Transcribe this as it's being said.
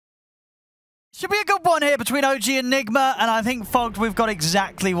Should be a good one here between OG and NIGMA, and I think, folks, we've got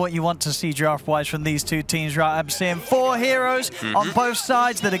exactly what you want to see draft-wise from these two teams, right? I'm seeing 4 heroes on both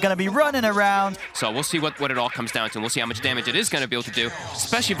sides that are going to be running around. So we'll see what it all comes down to, and we'll see how much damage it is going to be able to do,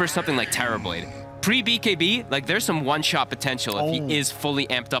 especially versus something like Terrorblade. Pre-BKB, like, there's some one-shot potential if he is fully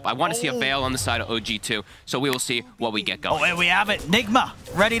amped up. I want to see a Veil on the side of OG too, so we will see what we get going. Oh, here we have it. NIGMA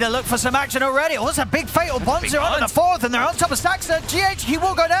ready to look for some action already. Oh, it's a big fatal bonds on the 4th, and they're on top of Saxa. GH, he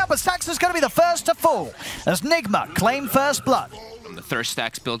will go down, but Saxa's going to be the first to fall as NIGMA claim first blood. When the thirst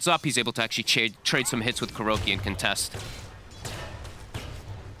stacks builds up, he's able to actually trade some hits with Kuroki and contest.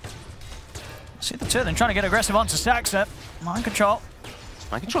 See the two of them trying to get aggressive onto Saxa. Mind control.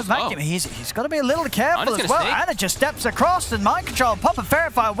 Mind control's vacuum. He's got to be a little careful as well. Snake. Anna just steps across, and mind control, pop and Fairy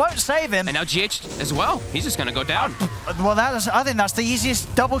Fire won't save him. And now GH as well. He's just going to go down. Well, I think that's the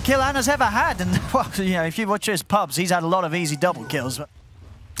easiest double kill Anna's ever had. And well, you know, if you watch his pubs, he's had a lot of easy double kills.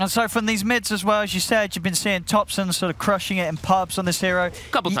 And so from these mids as well, as you said, you've been seeing Topson sort of crushing it in pubs on this hero.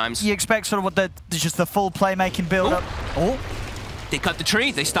 Couple times. You expect sort of what just the full playmaking build up. Oh. They cut the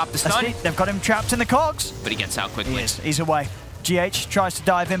tree. They stop the stun. They've got him trapped in the cogs. But he gets out quickly. He's away. GH tries to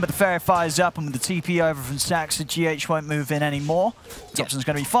dive in, but the Fairy Fire's up, and with the TP over from Saxa, GH won't move in anymore. Topson's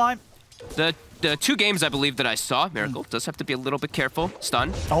going to be fine. The 2 games I believe that I saw, Miracle does have to be a little bit careful.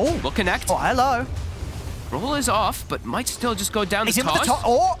 Stun. Oh. Will connect. Oh, hello. Roll is off, but might still just go down the toss.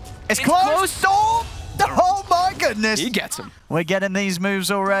 Oh, it's close. Oh, my goodness. He gets him. We're getting these moves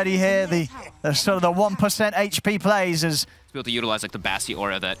already here. The sort of the 1% HP plays as... To be able to utilize like the Bassi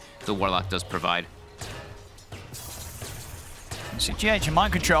aura that the Warlock does provide. See GH in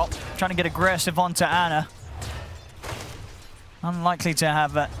mind control, trying to get aggressive onto Anna. Unlikely to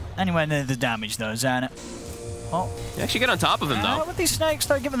have anywhere near the damage though, is Anna. Oh, you actually get on top of him though. With these snakes,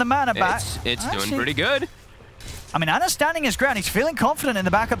 though, giving the mana back. It's doing pretty good. I mean, Anna's standing his ground. He's feeling confident in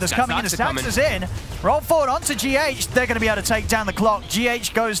the backup that's coming in. The Saxa's in. Roll forward onto GH. They're going to be able to take down the clock.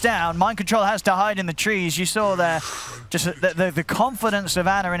 GH goes down. Mind control has to hide in the trees. You saw there just the confidence of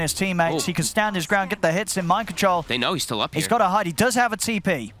Anna and his teammates. He can stand his ground, get the hits in. Mind control. They know he's still up here. He's got to hide. He does have a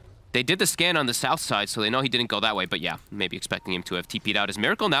TP. They did the scan on the south side, so they know he didn't go that way. But yeah, maybe expecting him to have TP'd out. As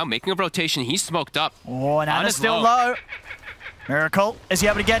Miracle now making a rotation. He's smoked up. Oh, and Anna's still low. Miracle, is he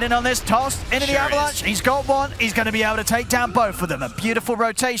able to get in on this? Tossed into the avalanche. He's got one. He's going to be able to take down both of them. A beautiful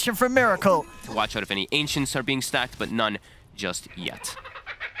rotation from Miracle. Watch out if any Ancients are being stacked, but none just yet.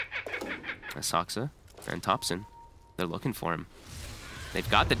 Saxa and Topson, they're looking for him. They've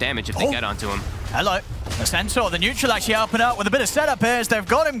got the damage if they get onto him. Hello. The Centaur, the neutral actually helping out with a bit of setup here as they've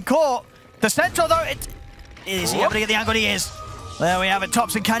got him caught. The Centaur, though, is he able to get the angle? He is. There we have it.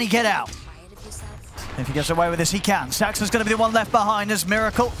 Topson, can he get out? If he gets away with this, he can. Saxon's going to be the one left behind as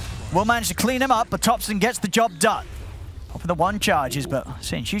Miracle will manage to clean him up, but Topson gets the job done. Popping the 1 charges, but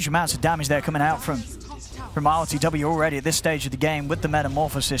seeing huge amounts of damage there coming out from RTW already at this stage of the game with the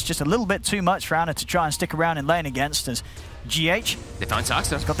Metamorphosis. Just a little bit too much for Anna to try and stick around in lane against as GH. They find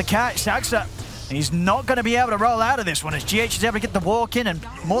Saxa. He's got the catch. Saxa, he's not going to be able to roll out of this one as GH is able to get the walk in, and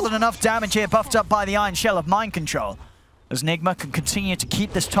more than enough damage here buffed up by the Iron Shell of Mind Control. As NIGMA can continue to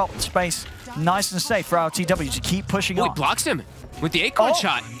keep this top space nice and safe for RTW to keep pushing on. He blocks him with the acorn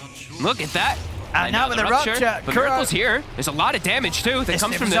shot. Look at that. And now with the rupture. But Miracle's here. There's a lot of damage too that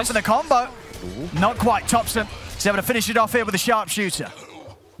comes from this. For the combo. Not quite. Topson is able to finish it off here with a sharpshooter.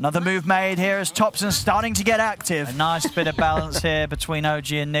 Another move made here as Topson's starting to get active. A nice bit of balance here between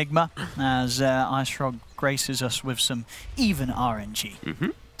OG and NIGMA as Ice Frog graces us with some even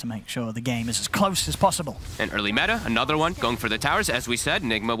RNG. To make sure the game is as close as possible. And early meta, another one, going for the towers. As we said,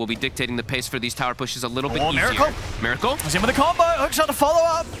 NIGMA will be dictating the pace for these tower pushes a little bit easier. Miracle. Miracle. He's in with a combo, hooks on the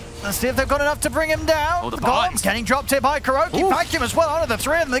follow-up. Let's see if they've got enough to bring him down. Oh, the bombs. Getting dropped here by Kuroki. Vacuum as well onto the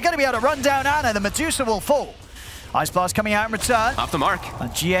 3 of them. They're going to be able to run down Anna. The Medusa will fall. Ice Blast coming out in return. Off the mark.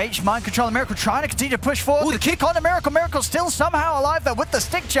 GH, Mind Control, and Miracle trying to continue to push forward. The kick on to Miracle. Miracle still somehow alive there with the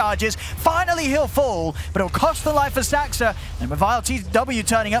stick charges. Finally, he'll fall, but it'll cost the life of Saxa. And with ILTW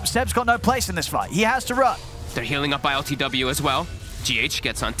turning up, Seb's got no place in this fight. He has to run. They're healing up ILTW as well. GH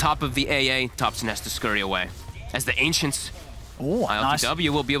gets on top of the AA. Topson has to scurry away. As the Ancients... ILTW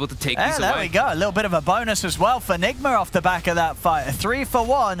will be able to take these away. There we go. A little bit of a bonus as well for NIGMA off the back of that fight. A 3 for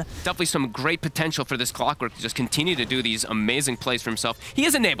 1. Definitely some great potential for this Clockwork to just continue to do these amazing plays for himself. He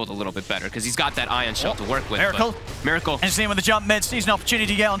is enabled a little bit better because he's got that Ion Shell to work with. Miracle. And seeing with the jump mid, sees an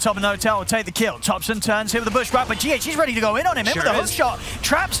opportunity to get on top of No-Tail, will take the kill. Topson turns here with the bush wrap, but GH, he's ready to go in on him. In with the hook shot.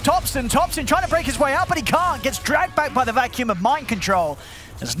 Traps Topson. Topson trying to break his way out, but he can't. Gets dragged back by the vacuum of Mind Control.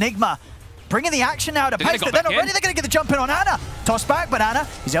 As NIGMA bringing the action now to pace it. They're not ready. They're going to get the jump in on Anna. Toss back, but Anna,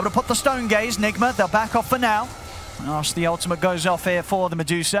 he's able to put the stone gaze. NIGMA, they'll back off for now. As the ultimate goes off here for the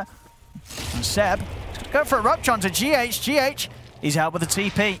Medusa. Seb go for a rupture onto GH. GH, he's out with a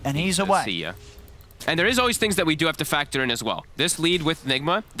TP, and he's away. See ya. And there is always things that we do have to factor in as well. This lead with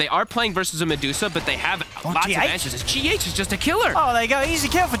NIGMA, they are playing versus a Medusa, but they have lots of advantages. GH is just a killer. Oh, there you go. Easy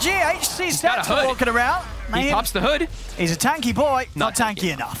kill for GH. Sees Seb walking around. He pops the hood. He's a tanky boy. Not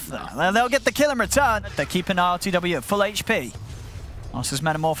tanky enough. No. They'll get the kill in return. They're keeping RLTW at full HP. Whilst this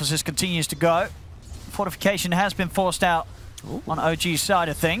Metamorphosis continues to go, Fortification has been forced out on OG's side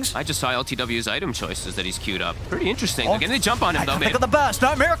of things. I just saw LTW's item choices that he's queued up. Pretty interesting. They're getting the jump on him, though, man. They got the burst.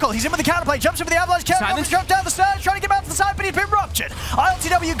 No, Miracle. He's in with the counterplay. Jumps in with the avalanche. Silence. Jump down the surge. Trying to get him out to the side, but he's been ruptured.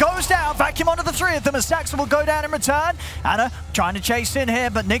 ILTW goes down. Vacuum onto the three of them as Saxon will go down in return. Anna trying to chase in here,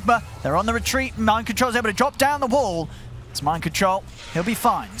 but NIGMA, they're on the retreat. Mind Control's able to drop down the wall. It's Mind Control. He'll be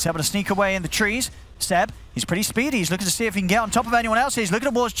fine. He's able to sneak away in the trees. Seb, he's pretty speedy. He's looking to see if he can get on top of anyone else. He's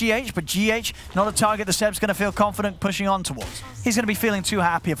looking towards GH, but GH, not a target that Seb's going to feel confident pushing on towards. He's going to be feeling too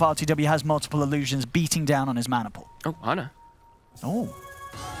happy if RTW has multiple illusions beating down on his mana pool. Oh, Ana. Oh.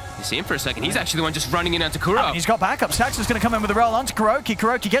 You see him for a second. He's actually the one just running in onto Kuro. He's got backup. Saxon's going to come in with a roll onto Kuroki.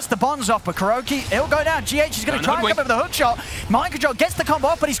 Kuroki gets the bonds off, but Kuroki, he'll go down. GH is going to try and come in with a hook shot. Mind Control gets the combo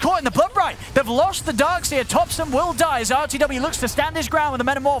off, but he's caught in the blood right. They've lost the Darks here. Thompson will die as RTW looks to stand his ground with the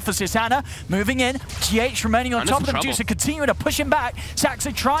Metamorphosis. Anna moving in. GH remaining on top of the Medusa, continuing to push him back.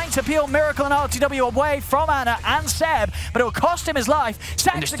 Saxon trying to peel Miracle and RTW away from Anna and Seb, but it will cost him his life.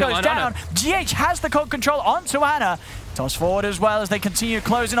 Saxon goes down. GH has the cog control onto Anna. Toss forward as well as they continue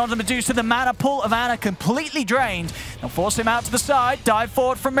closing onto Medusa. The mana pool of Anna completely drained. They'll force him out to the side. Dive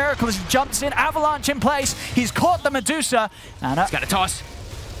forward from Miracle as he jumps in. Avalanche in place. He's caught the Medusa. Anna. He's got a toss.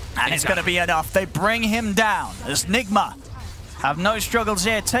 And it's going to be enough. They bring him down as NIGMA have no struggles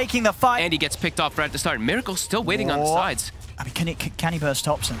here, taking the fight. And he gets picked off right at the start. Miracle's still waiting on the sides. I mean, can he burst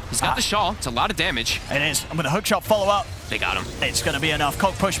Thompson? He's got the shawl. It's a lot of damage. It is. And with a hookshot follow-up, they got him. It's going to be enough.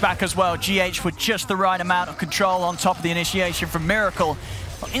 Cog pushback as well. GH with just the right amount of control on top of the initiation from Miracle.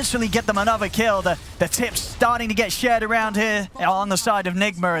 Will instantly get them another kill. The tips starting to get shared around here on the side of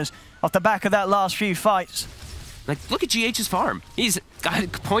NIGMA as off the back of that last few fights. Like, look at GH's farm. He's got a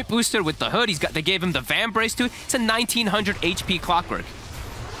point booster with the hood. They gave him the Van Brace too. It's a 1900 HP clockwork.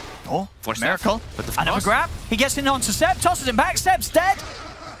 Oh, for Miracle. Another grab. He gets in onto Seb, tosses him back. Seb's dead.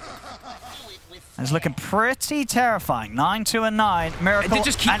 It's looking pretty terrifying. 9-2 and 9. Miracle. They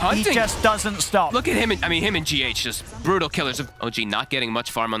just keep hunting. He just doesn't stop. Look at him. Him and GH just brutal killers. OG not getting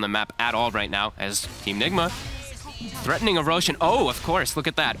much farm on the map at all right now as Team NIGMA threatening erosion. Oh, of course. Look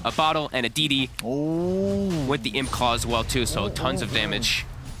at that. A bottle and a DD. Oh. With the Imp Claw as well too. So tons of damage.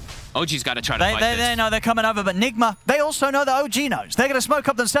 OG's got to try to fight this. They know they're coming over, but NIGMA, they also know that OG knows. They're going to smoke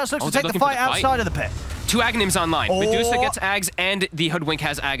up themselves, look to take the fight outside of the pit. 2 Aghanims online. Medusa gets Ags, and the Hoodwink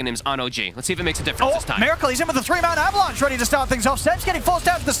has Aghanims on OG. Let's see if it makes a difference this time. Miracle, he's in with the 3-man avalanche, ready to start things off. Seb's getting forced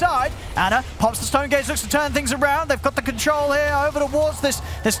out to the side. Anna pops the Stone Gaze, looks to turn things around. They've got the control here over towards this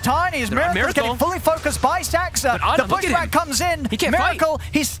tiny. As Miracle's getting fully focused by Saxa. The pushback comes in. He can't Miracle, fight.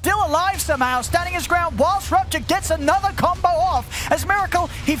 He's still alive somehow, standing his ground whilst Rupture gets another combo off. As Miracle,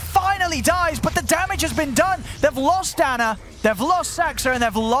 he finally dies, but the damage has been done. They've lost Anna. They've lost Saxa and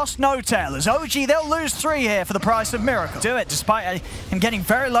they've lost No-Tail. As OG, they'll lose 3 here for the price of Miracle. Do it despite him getting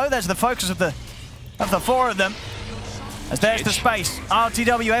very low. There's the focus of the 4 of them. As there's the space.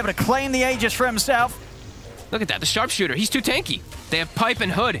 RTW able to claim the Aegis for himself. Look at that, the sharpshooter. He's too tanky. They have Pipe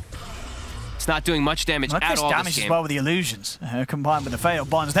and Hood. It's not doing much damage at all damage as well with the illusions combined with the fatal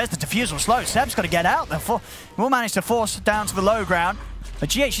bonds. There's the diffusal slow. Seb's got to get out. We'll manage to force down to the low ground. But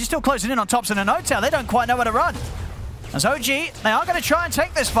GH, she's still closing in on Thompson and No-Tail. They don't quite know where to run. As OG, they are going to try and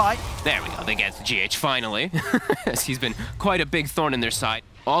take this fight. There we go. They get GH finally. As he's been quite a big thorn in their side.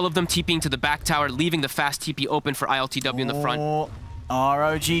 All of them TPing to the back tower, leaving the fast TP open for ILTW in the front.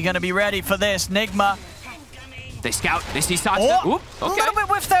 ROG going to be ready for this. NIGMA. They scout. They see Saxa. Oop, okay. A little bit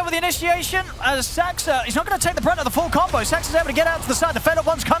whiff there with the initiation. As Saxa, he's not going to take the brunt of the full combo. Saxa's able to get out to the side. The Fatal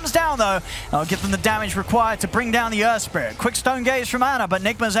Bonds comes down, though. I'll give them the damage required to bring down the Earth Spirit. Quick Stone Gaze from Anna, but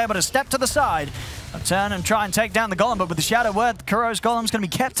NIGMA's able to step to the side. Turn and try and take down the Golem, but with the Shadow Word, Kuro's Golem's going to be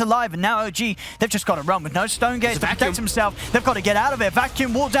kept alive, and now OG, they've just got to run with no Stone Gaze to protect himself. They've got to get out of it.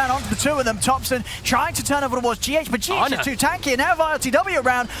 Vacuum wall down onto the 2 of them. Thompson trying to turn over towards GH, but GH is too tanky, and now ILTW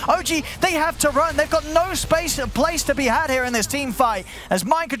around. OG, they have to run. They've got no place to be had here in this team fight, as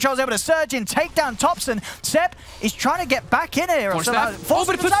Mind Control's able to surge in, take down Thompson. Seb is trying to get back in here. But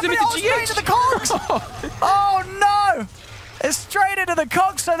it puts him into GH. Into the cogs. Oh no! It's straight into the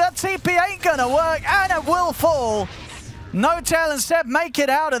cogs, so that TP ain't gonna work, and it will fall. No-Tail and Seb make it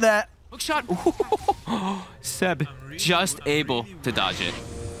out of there. Hook shot. Seb just able to dodge it.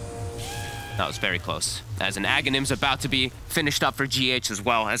 That was very close. As an Aghanim's about to be finished up for GH as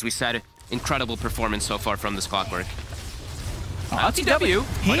well, as we said. incredible performance so far from this Clockwork. LTW,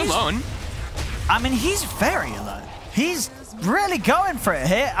 quite alone. I mean, he's very alone. He's really going for it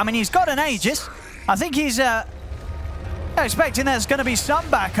here. I mean, he's got an Aegis. I think he's expecting there's going to be some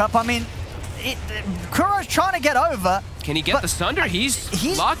backup. I mean, Kuro's trying to get over. Can he get the Sunder?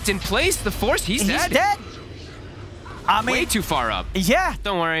 He's locked in place. The Force, he's dead. I mean, way too far up. Yeah.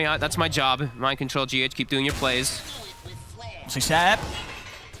 Don't worry, that's my job. Mind control, GH, keep doing your plays. See Seb.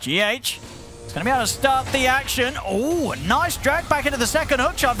 GH. It's going to be able to start the action. Oh, nice drag back into the second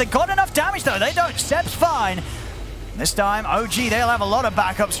hook shot. They got enough damage, though. They don't. Seb's fine. This time, OG, they'll have a lot of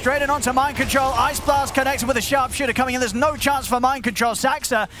backup. Straight in onto Mind Control. Ice Blast connected with a Sharpshooter coming in. There's no chance for Mind Control.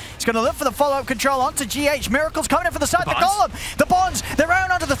 Saxa is going to look for the follow-up control onto GH. Miracle's coming in for the side. The Golem. The Bonds. They're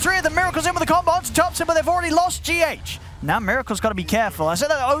round onto the three of them. Miracle's in with the combo onto Thompson, but they've already lost GH. Now Miracle's got to be careful. I said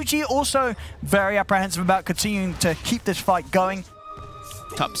that OG also very apprehensive about continuing to keep this fight going.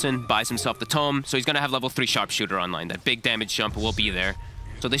 Thompson buys himself the Tome, so he's going to have level 3 Sharpshooter online. That big damage jump will be there.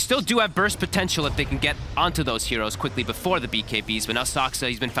 So they still do have burst potential if they can get onto those heroes quickly before the BKBs, but now Saxa,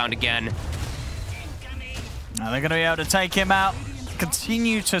 he's been found again. Now they're going to be able to take him out,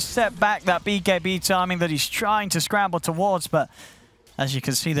 continue to set back that BKB timing that he's trying to scramble towards, but as you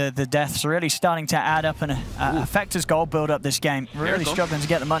can see, the deaths really starting to add up and affect his gold build-up this game. Really struggling to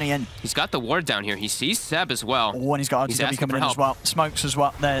get the money in. He's got the ward down here. He sees Seb as well. Oh, and he's got LTW coming in as well. Smokes as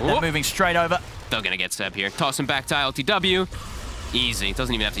well. They're moving straight over. They're going to get Seb here. Toss him back to LTW. Easy.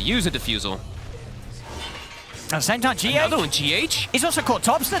 Doesn't even have to use a defusal. At the same time, GH. Another one, GH. He's also caught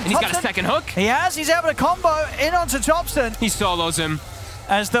Thompson. And he's got a second hook. He has. He's able to combo in onto Thompson. He solos him.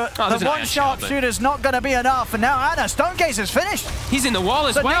 As the one Sharpshooter's not going to be enough. And now Ana, Stonegaze is finished. He's in the wall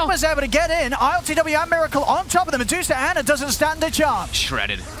as well. Nigma's able to get in. ILTW and Miracle on top of the Medusa. Ana doesn't stand a chance.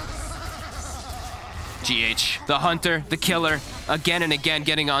 Shredded. GH, the hunter, the killer, again and again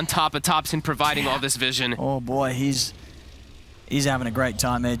getting on top of Thompson, providing all this vision. Oh boy, he's having a great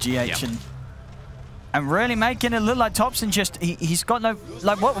time here, GH, and really making it look like Thompson just, he's got no,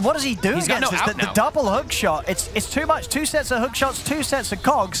 like, what does he do against this? The double hook shot, it's too much. 2 sets of hook shots, 2 sets of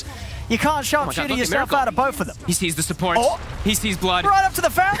cogs. You can't sharpshooter yourself out of both of them. He sees the support. He sees blood. Right up to the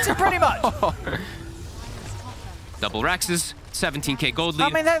fountain, pretty much. Double Rexes, 17k gold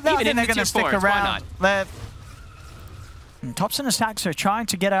lead. I mean, they're going to stick around. Why not? Thompson and Saxa are trying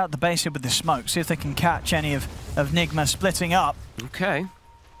to get out the base here with the smoke, see if they can catch any of NIGMA splitting up. Okay.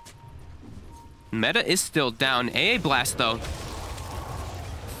 Meta is still down. AA Blast, though.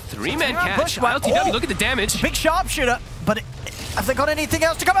 3-man catch. LTW, look at the damage. Big Sharpshooter, but have they got anything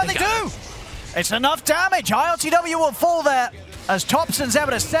else to come out? They do! It's enough damage. ILTW will fall there as Thompson's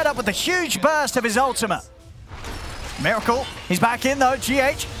able to set up with a huge burst of his ultimate. Miracle, he's back in though.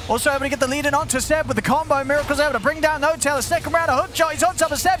 GH also able to get the lead in onto Seb with the combo. Miracle's able to bring down No-Tail. The second round of hook shot, he's on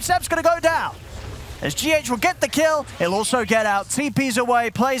top of Seb. Seb's going to go down. As GH will get the kill, he'll also get out. TP's away,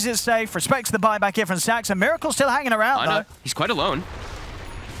 plays it safe, respects the buyback here from Saxa. Miracle's still hanging around though. He's quite alone.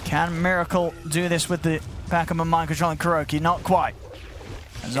 Can Miracle do this with the backup of Mind Control and Kuroki? Not quite.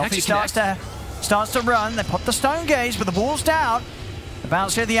 As off he starts to run, they pop the Stonegaze, but the wall's down. The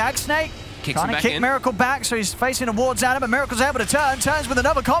bounce here, the Ag Snake. Trying to kick Miracle back, so he's facing towards Adam, but Miracle's able to turns with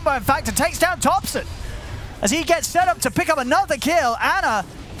another combo, in fact, and takes down Thompson. As he gets set up to pick up another kill, Ana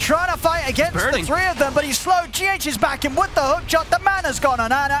trying to fight against the 3 of them, but he's slow. GH is back in with the hook shot. The mana's gone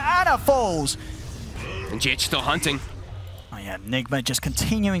on Ana. Ana falls. And GH still hunting. Oh yeah, NIGMA just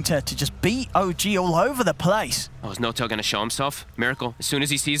continuing to just beat OG all over the place. Oh, is No-Tail going to show himself? Miracle, as soon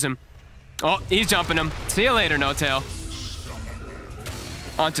as he sees him. Oh, he's jumping him. See you later, No-Tail.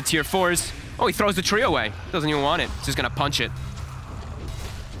 Onto tier 4s. Oh, he throws the tree away. Doesn't even want it. He's just going to punch it.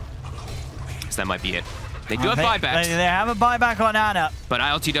 So that might be it. They do have buybacks. They have a buyback on Ana. But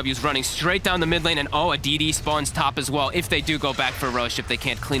ILTW is running straight down the mid lane, and a DD spawns top as well if they do go back for Roche, if they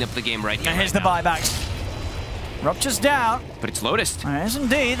can't clean up the game right here. And here's the buybacks. Rupture's down. But it's Lotus. Yes,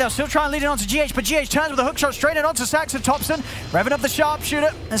 indeed. They'll still try and lead it onto GH, but GH turns with a hook shot straight in onto Saxa. Thompson, revving up the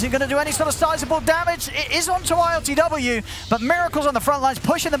Sharpshooter. Is he going to do any sort of sizable damage? It is onto ILTW, but Miracle's on the front lines,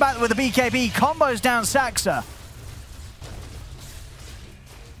 pushing them back with the BKB. Combos down Saxa.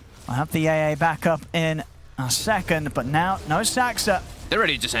 I'll have the AA back up in a second, but now no Saxa. They're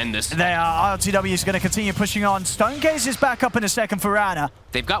ready to just end this. They are. ILTW is going to continue pushing on. Stonegaze is back up in a second for Ana.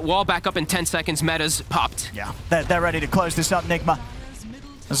 They've got wall back up in 10 seconds. Meta's popped. Yeah, they're ready to close this up, NIGMA.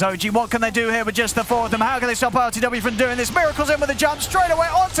 Zoji, what can they do here with just the 4 of them? How can they stop ILTW from doing this? Miracle's in with a jump straight away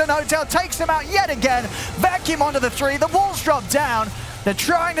onto No-Tail, takes him out yet again. Vacuum onto the 3. The walls drop down. They're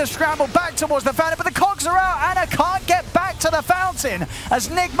trying to scramble back towards the fountain, but the cogs are out. Ana can't get back to the fountain as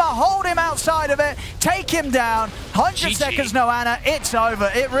NIGMA hold him outside of it, take him down. 100 seconds, no Ana. It's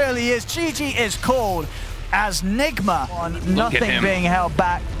over. It really is. GG is called as NIGMA. Nothing being held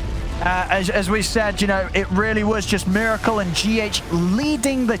back. As we said, you know, it really was just Miracle and GH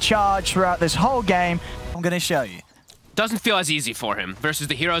leading the charge throughout this whole game. I'm going to show you. Doesn't feel as easy for him versus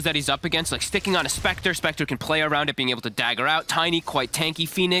the heroes that he's up against, like sticking on a Spectre. Spectre can play around it, being able to dagger out. Tiny, quite tanky.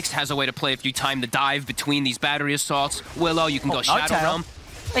 Phoenix has a way to play if you time the dive between these battery assaults. Willow, you can go Shadow Realm.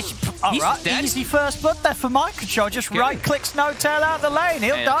 Alright, easy first blood there for Mind Control. Just right-clicks No Tail out the lane.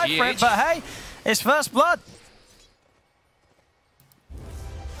 He'll die for it, but hey, it's first blood.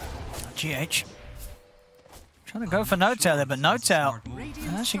 GH. Trying to go for No Tail there, but No Tail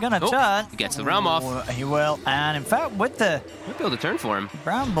actually going to turn. He gets the realm off. He will, and in fact, with the... Might be able to turn for him.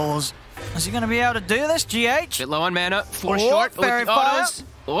 Brambles, is he going to be able to do this, GH? Bit low on mana, 4 short with the autos.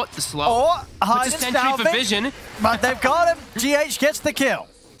 Oh, the slow. Oh, puts a sentry for vision. But they've got him. GH gets the kill.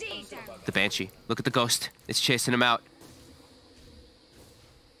 The Banshee. Look at the Ghost. It's chasing him out.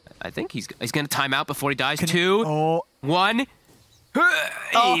 I think he's going to time out before he dies. 2, 1.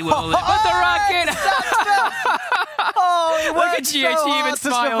 He will live with the rocket! Oh, he look at GH, so he even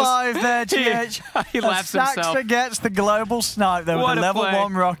smiles. Survive there, GH. He laughs himself. Saxter gets the global snipe there with a level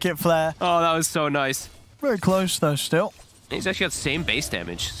 1 rocket flare. Oh, that was so nice. Very close though, still. He's actually got the same base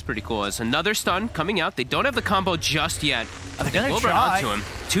damage. It's pretty cool. It's another stun coming out. They don't have the combo just yet. Are they going to try? Onto him.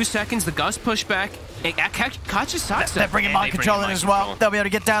 2 seconds, the Gust pushback. It catches Saxter. They're bringing Mind Control in as well. They'll be able to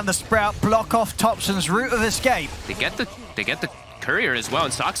get down the Sprout, block off Thompson's route of escape. They get the Courier as well,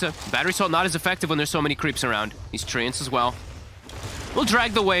 and Saxa. Battery Assault not as effective when there's so many creeps around. He's Treants as well. We'll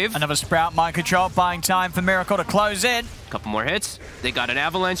drag the wave. Another Sprout, Mind Control, buying time for Miracle to close in. Couple more hits. They got an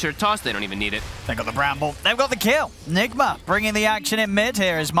Avalanche or a Toss. They don't even need it. They got the Bramble. They've got the kill. NIGMA bringing the action in mid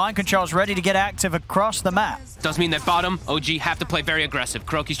here as Mind Control's ready to get active across the map. Does mean that bottom, OG have to play very aggressive.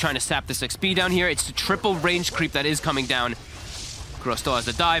 Kuroki's trying to sap this XP down here. It's the triple range creep that is coming down. Kuro still has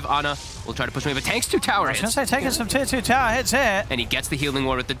the dive. Ana will try to push me, but Tank's 2 tower hits. I was going to say, taking some tier 2 tower hits here. And he gets the healing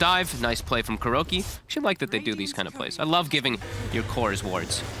ward with the dive. Nice play from Kuroki. Should like that they do these kind of plays. I love giving your cores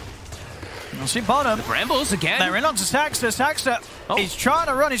wards. We'll see bottom. The Brambles again. They're in onto Saxter. Saxter, he's trying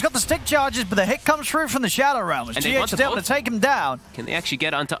to run. He's got the stick charges, but the hit comes through from the Shadow Realm. As GH is able to take him down. Can they actually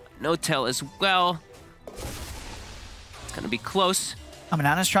get onto No Tail as well? It's going to be close. I mean,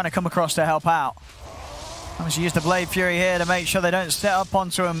 Ana's trying to come across to help out. I'm going to use the Blade Fury here to make sure they don't set up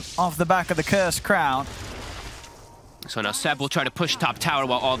onto him off the back of the Cursed Crown. So now Seb will try to push top tower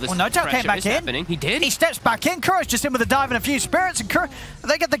while all this No Tail came back in. Happening. He did? He steps back in. Kuro's just in with a dive and a few spirits, and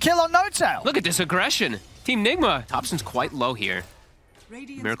they get the kill on No Tail. Look at this aggression. Team NIGMA. Thompson's quite low here.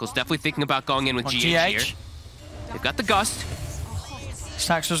 Miracle's definitely thinking about going in with GH here. They've got the Gust.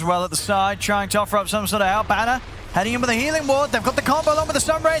 Stacks as well at the side, trying to offer up some sort of help. Ana heading in with a healing ward. They've got the combo along with the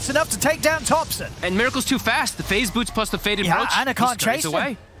Sunray. It's enough to take down Thompson. And Miracle's too fast. The phase boots plus the faded brooch. Ana can't chase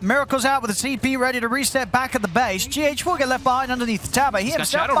him. Miracle's out with the CP ready to reset back at the base. GH will get left behind underneath the tower. He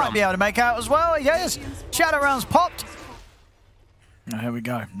himself might be able to make out as well. Yes, Shadow Realm's popped. Oh, here we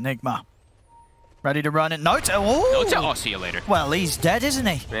go. NIGMA. Ready to run it. No Tail. Oh, see you later. Well, he's dead, isn't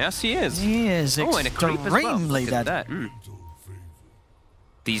he? Yes, he is. He is extremely dead. That.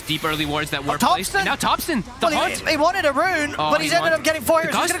 These deep early wards that were placed. And now Thompson, the hunt. He wanted a rune, but he's ended up getting 4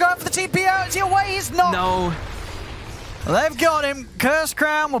 heroes. He's going to go out for the TP out. Is he away? He's not. No. They've got him. Cursed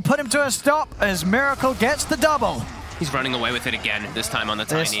Crown will put him to a stop as Miracle gets the double. He's running away with it again, this time on the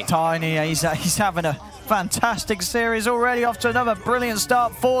Tiny. He's having a fantastic series already, off to another brilliant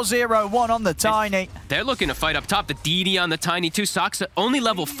start. 4-0-1 on the Tiny. They're looking to fight up top. The DD on the Tiny too. Saxa only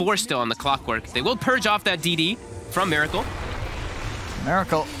level 4 still on the Clockwork. They will purge off that DD from Miracle.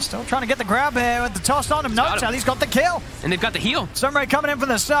 Miracle still trying to get the grab here with the toss on him. No Tail, he's got the kill. And they've got the heal. Sunray coming in from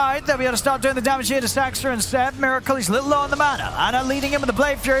the side. They'll be able to start doing the damage here to Saxter and Seb. Miracle, he's a little low on the mana. Ana leading him with the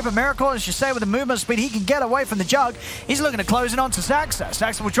Blade Fury, but Miracle, as you say, with the movement speed, he can get away from the jug. He's looking to close it on to Saxter.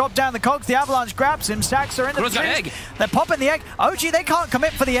 Saxter will drop down the cogs. The Avalanche grabs him. Saxter into the egg. They're popping the egg. OG, they can't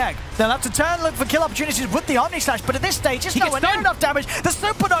commit for the egg. They'll have to turn and look for kill opportunities with the Omni Slash, but at this stage, it's nowhere near enough damage. The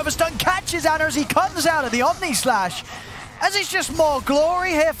Supernova stun catches Ana as he comes out of the Omni Slash. As it's just more glory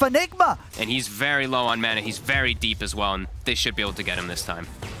here for NIGMA. And he's very low on mana. He's very deep as well, and they should be able to get him this time.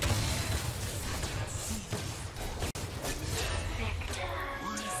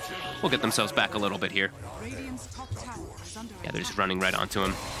 We'll get themselves back a little bit here. Yeah, they're just running right onto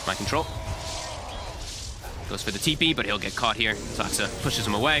him. Mind Control. Goes for the TP, but he'll get caught here. Saxa pushes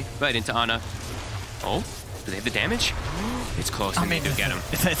him away, right into Ana. Oh, do they have the damage? It's close. I mean, to get him.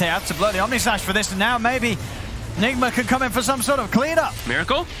 They have to blow the Omni Slash for this, and now maybe NIGMA could come in for some sort of cleanup.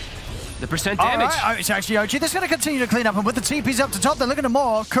 Miracle? The percent damage. All right. Oh, it's actually OG. This is going to continue to clean up, and with the TPs up to top, they're looking at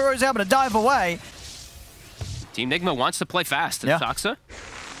more. Kuro's able to dive away. Team NIGMA wants to play fast. Yeah. Saksa.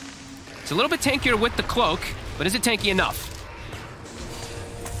 It's a little bit tankier with the cloak, but is it tanky enough?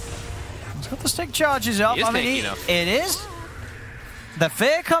 He's got the stick charges up. He is tanky enough. It is. The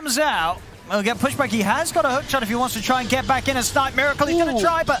fear comes out. He'll get pushed back. He has got a hook shot if he wants to try and get back in and snipe Miracle. He's going to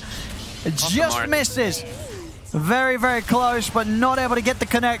try, but it just misses. Very, very close, but not able to get the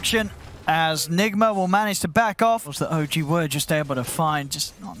connection, as NIGMA will manage to back off. The OG were just able to find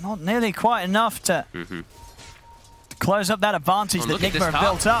just not nearly quite enough to close up that advantage that NIGMA have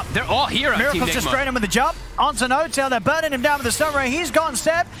built up. They're all here on Team NIGMA. Miracle's just straight in with the jump. Onto NoobFromUA, they're burning him down with the stun ray. He's gone,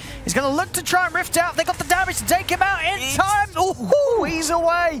 Seb. He's going to look to try and rift out. They got the damage to take him out in time. Ooh, he's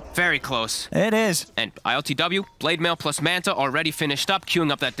away. Very close. It is. And ILTW, Blade Mail plus Manta already finished up,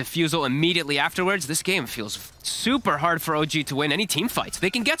 queuing up that defusal immediately afterwards. This game feels super hard for OG to win any team fights. They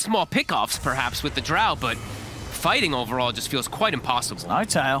can get small pickoffs, perhaps, with the Drow, but fighting overall just feels quite impossible.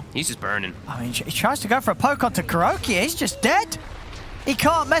 NoobFromUA. He's just burning. I mean, he tries to go for a poke onto Kuroki. He's just dead. He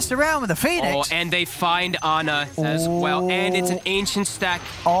can't mess around with the Phoenix. Oh, and they find Ana as well. And it's an ancient stack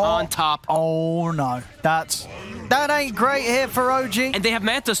on top. Oh, no. That ain't great here for OG. And they have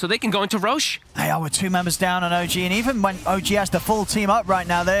Manta, so they can go into Roche. They are with 2 members down on OG. And even when OG has the full team up right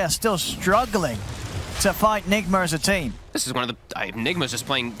now, they are still struggling to fight NIGMA as a team. This is one of the... NIGMA's just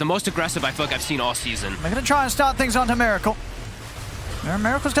playing the most aggressive I feel like I've seen all season. They're going to try and start things onto Miracle.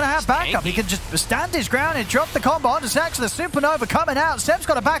 Miracle's going to have backup. He can just stand his ground and drop the combo onto Sax. The Supernova coming out. Seb's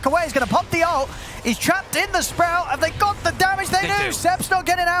got to back away. He's going to pop the ult. He's trapped in the Sprout. Have they got the damage? They do. Seb's not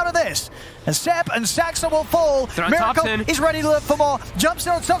getting out of this. And Seb and Saxon will fall. Miracle is ready to look for more. Jumps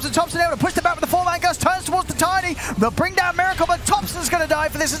in on Thompson. Thompson able to push the back with the 4-man Gus. Turns towards the Tiny. They'll bring down Miracle, but Thompson's going to die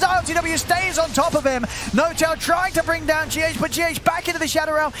for this as ILTW stays on top of him. NoobFromUA trying to bring down GH, but GH back into the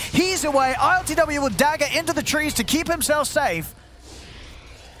Shadow Realm. He's away. ILTW will dagger into the trees to keep himself safe.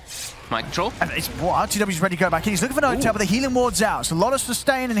 Mind control. ILTW's ready to go back in. He's looking for NoobFromUA, but the healing ward's out. So a lot of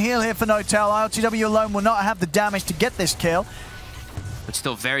sustain and heal here for NoobFromUA. ILTW alone will not have the damage to get this kill. It's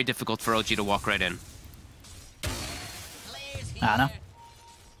still very difficult for OG to walk right in. Ana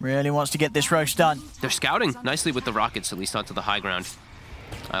really wants to get this Roche done. They're scouting nicely with the rockets, at least onto the high ground.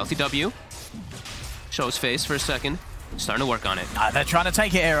 ILTW shows face for a second. Starting to work on it. They're trying to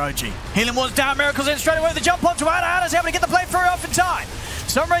take it here, OG. Healing ward's down. Miracle's in straight away with the jump onto Ana. Ana's able to get the play through off in time.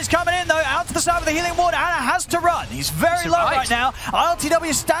 Sunray's coming in, though, out to the side of the healing ward. Ana has to run. He's very low right now. ILTW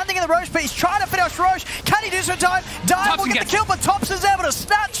is standing in the Roche, but he's trying to finish Roche. Can he do so in time? Dive will get the kill, but Thompson's able to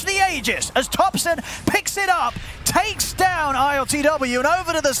snatch the Aegis as Thompson picks it up, takes down ILTW, and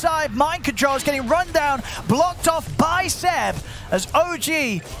over to the side, Mind Control is getting run down, blocked off by Seb as OG.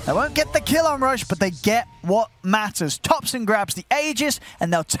 They won't get the kill on Roche, but they get what matters. Thompson grabs the Aegis,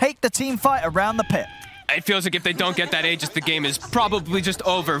 and they'll take the team fight around the pit. It feels like if they don't get that Aegis, the game is probably just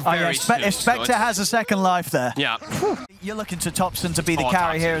over very soon. If Spectre has a second life there. Yeah. You're looking to Thompson to be the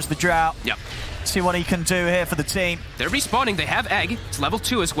carry here as the Drow. Yep. See what he can do here for the team. They're respawning. They have Egg. It's level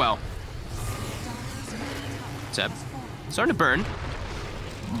 2 as well. Seb, starting to burn.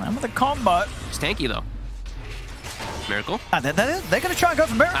 Remember the combo. It's tanky, though. Miracle. They're going to try and go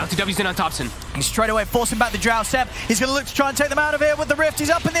for Miracle. ILTW's in on Thompson. He's straight away forcing back the Drow. Seb, he's going to look to try and take them out of here with the Rift. He's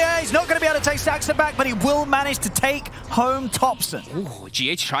up in the air. He's not going to be able to take Saxon back, but he will manage to take home Thompson. Ooh,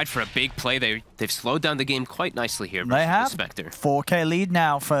 GH tried for a big play. They've slowed down the game quite nicely here. They have. Spectre. 4K lead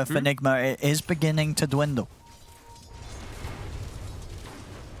now for NIGMA. It is beginning to dwindle.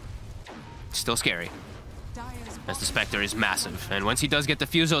 Still scary, as the Spectre is massive. And once he does get the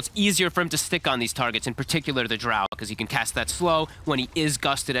Fusel, it's easier for him to stick on these targets, in particular the Drow, because he can cast that slow when he is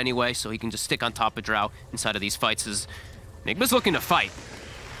gusted anyway, so he can just stick on top of Drow inside of these fights as NIGMA's looking to fight.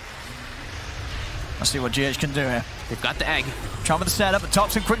 Let's see what GH can do here. They've got the Egg. Trying with the setup, but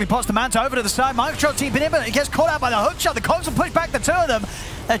Thompson quickly pops the Manta over to the side. Mind Control teeping in, but he gets caught out by the hook shot. The Cogs will push back the two of them.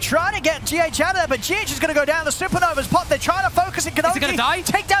 They're trying to get GH out of there, but GH is going to go down. The Supernova's popped. They're trying to focus. It can only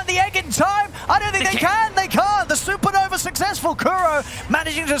take down the Egg in time. I don't think they can. They can't. The Supernova successful. Kuro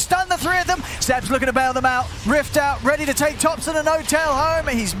managing to stun the three of them. Seb's looking to bail them out. Rift out, ready to take Thompson and No-Tail home.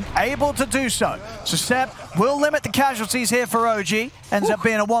 He's able to do so. So Seb will limit the casualties here for OG. Ends up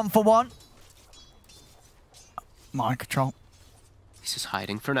being a 1-for-1. Mind Control. He's just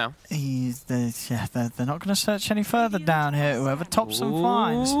hiding for now. They're not going to search any further down here. Whoever Thompson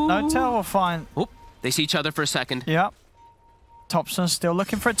finds, No-Tail will find. Oop. They see each other for a second. Yep. Thompson's still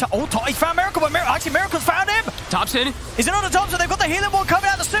looking for a he found Miracle, but actually Miracle's found him! Thompson! Is it on to Thompson? They've got the healing wall coming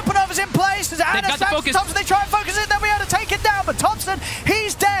out, the Supernova's in place. There's Ana, Thompson, they try and focus it, they'll be able to take it down, but Thompson,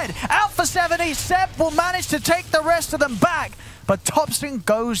 he's dead! Out for 70. Seb will manage to take the rest of them back. But Thompson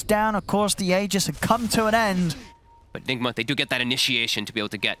goes down. Of course, the Aegis had come to an end. But NIGMA, they do get that initiation to be able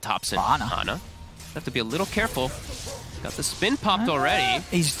to get Thompson. Ana. Have to be a little careful. Got the spin popped already.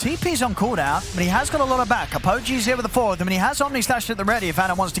 His TP's on cooldown, but he has got a lot of backup. OG's here with the 4 of them, and he has Omni Slash at the ready if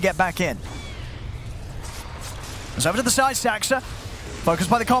Ana wants to get back in. It's over to the side, Saxa. Focused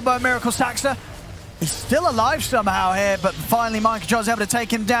by the combo, Miracle Saxa. He's still alive somehow here, but finally Mind Control's able to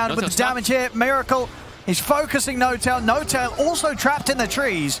take him down with the damage here. Miracle is focusing No-Tail. No-Tail also trapped in the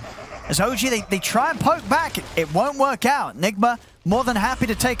trees. As OG, they try and poke back. It won't work out. NIGMA more than happy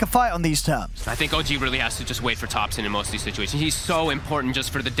to take a fight on these terms. I think OG really has to just wait for Thompson in most of these situations. He's so important just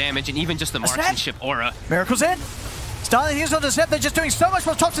for the damage and even just the marksmanship aura. Miracle's in. Starting he's on the Zep, they're just doing so much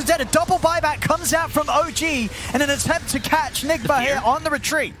while Thompson's dead. A double buyback comes out from OG in an attempt to catch NIGMA here on the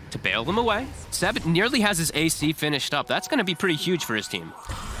retreat. To bail them away. Seb nearly has his AC finished up. That's going to be pretty huge for his team.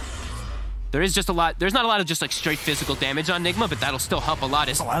 There's not a lot of just like straight physical damage on NIGMA, but that'll still help a lot.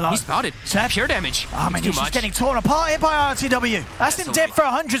 He's spotted. Pure damage. I mean, he's just getting torn apart here by RTW. That's him dead for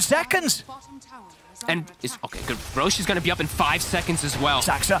 100 seconds. And okay, good. Roche is going to be up in 5 seconds as well.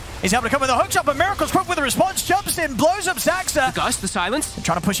 Saxa is able to come with a hook shot, but Miracle's quick with a response. Jumps in, blows up Saxa. The Gust, the silence. They're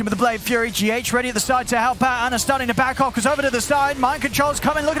trying to push him with the Blade Fury. GH ready at the side to help out. Anna starting to back off, because over to the side. Mind Control's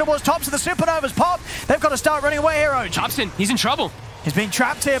coming, looking towards Thompson. The Supernova's pop. They've got to start running away here, OG. Thompson, he's in trouble. He's being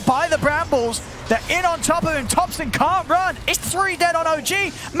trapped here by the Brambles. They're in on top of him. Thompson can't run. It's 3 dead on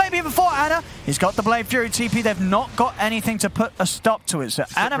OG. Maybe even 4. Anna, he's got the Blade Fury TP. They've not got anything to put a stop to it. So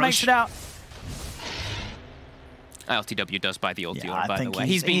Anna makes it out. LTW does buy the ult yeah, by the way.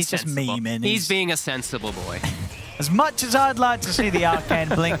 He's just memeing. He's being a sensible boy. As much as I'd like to see the Arcane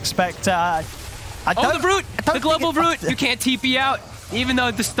Blink Spectre, the Brute! The Global Brute! You can't TP out. Even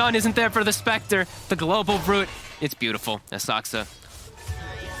though the stun isn't there for the Spectre, the Global Brute, it's beautiful. Asaxa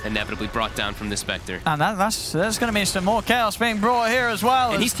inevitably brought down from the Spectre. And there's going to be some more chaos being brought here as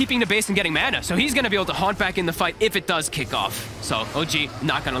well. And he's TPing the base and getting mana, so he's going to be able to haunt back in the fight if it does kick off. So OG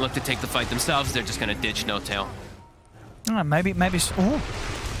not going to look to take the fight themselves. They're just going to ditch No-Tail. Maybe. Ooh.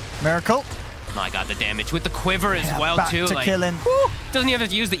 Miracle. My God, the damage with the quiver as well back too. To like, killing. Doesn't even have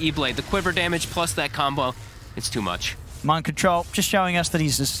to use the E-Blade. The quiver damage plus that combo, it's too much. Mind Control just showing us that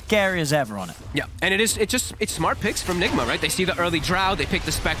he's as scary as ever on it. Yeah, and it's smart picks from NIGMA, right? They see the early Drow, they pick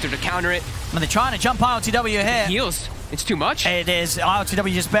the Spectre to counter it. And they're trying to jump ILTW here. Heals. It's too much. It is.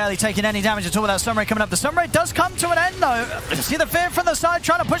 ILTW just barely taking any damage at all without Sunray coming up. The Sunray does come to an end, though. See the fear from the side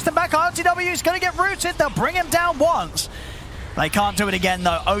trying to push them back. ILTW is going to get rooted. They'll bring him down once. They can't do it again,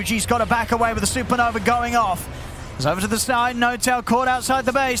 though. OG's got to back away with the Supernova going off. It's over to the side. No-Tail caught outside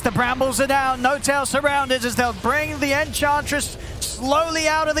the base. The Brambles are down. No-Tail surrounded as they'll bring the Enchantress slowly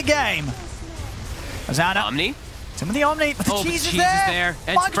out of the game. As Anna. Omni. Some of the Omni, but the cheese is there.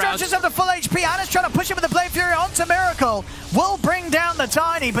 Mind Control just have the full HP. Anna's trying to push him with the Blade Fury onto Miracle. Will bring down the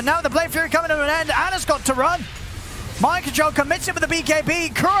Tiny, but now the Blade Fury coming to an end. Anna's got to run. Mind Control commits it with the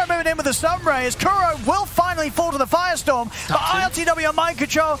BKB. Kuro moving in with the Sunray as Kuro will finally fall to the Firestorm. But ILTW on Mind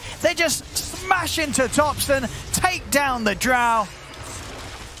Control, they just smash into Thompson, take down the Drow.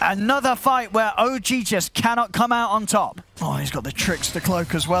 Another fight where OG just cannot come out on top. Oh, he's got the Trickster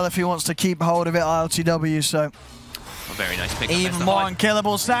Cloak as well if he wants to keep hold of it, ILTW, so... A very nice pick. Even more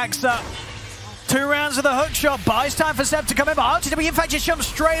unkillable. Saxa. 2 rounds of the hook shot. Buys time for Seb to come in, but ILTW in fact just jumps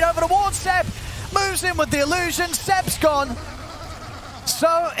straight over towards Seb. Moves in with the illusion. Seb's gone.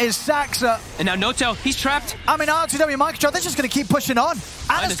 So is Saxa. And now No-Tail, he's trapped. I mean, RTW Mind Control, they're just going to keep pushing on.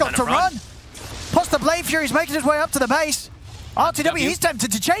 Anna's got to run. Plus the Blade Fury, he's making his way up to the base. RTW, he's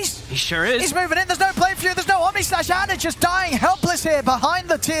tempted to chase. He sure is. He's moving in. There's no Blade Fury. There's no Omni Slash. Anna just dying helpless here behind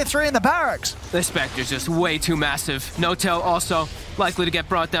the tier 3 in the barracks. The Spectre's just way too massive. No-Tail also likely to get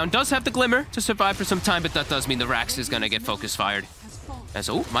brought down. Does have the Glimmer to survive for some time, but that does mean the Rax is going to get focus fired. As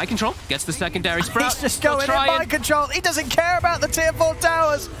Mind Control gets the secondary sprout. He's just going in Mind Control. He doesn't care about the tier 4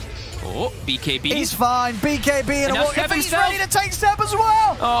 towers. Oh, BKB. He's fine. BKB in a walk. He's ready to take Seb as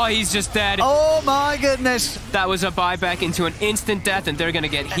well. Oh, he's just dead. Oh my goodness. That was a buyback into an instant death, and they're going to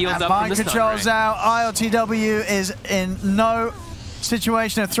get healed up from the stun. Mind Control's out. ILTW is in no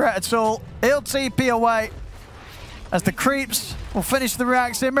situation of threat at all. He'll TP away as the creeps will finish the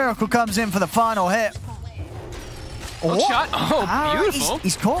Rax here. Miracle comes in for the final hit. Shot. Oh, beautiful.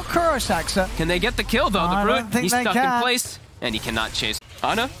 He's caught Kuro Saxa. Can they get the kill, though? The Brute, he's stuck in place, and he cannot chase.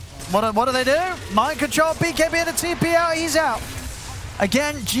 Ana? What do they do? Mind Control, BKB and a TP out, he's out.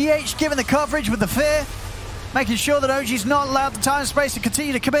 Again, GH giving the coverage with the fear, making sure that OG's not allowed the time and space to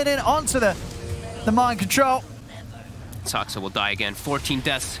continue to commit in onto the Mind Control. Saxa will die again. 14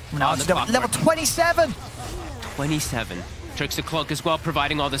 deaths. Now it's level 27. 27. Tricks the cloak as well,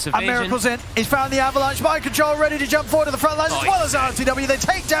 providing all this And evasion. Miracle's in. He's found the Avalanche. Mind Control ready to jump forward to the front lines as well as RTW. They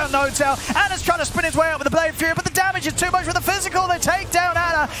take down NoobFromUA. Anna's trying to spin his way up with the Blade Fury, but the damage is too much with the physical. They take down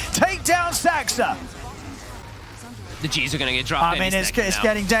Anna, take down Saxa. The G's are going to get dropped. I mean, it's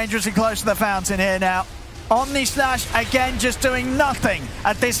getting dangerously close to the fountain here now. Omni Slash, again, just doing nothing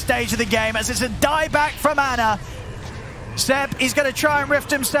at this stage of the game as it's a dieback from Anna. Seb, he's going to try and rift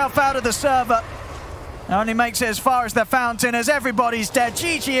himself out of the server. Only makes it as far as the fountain as everybody's dead.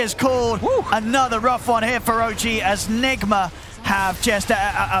 GG is called. Woo. Another rough one here for OG as NIGMA have just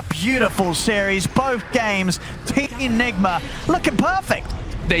a beautiful series. Both games, Team NIGMA looking perfect.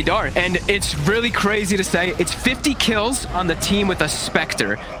 They are, and it's really crazy to say. It's 50 kills on the team with a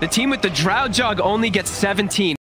Spectre. The team with the Drow Jug only gets 17.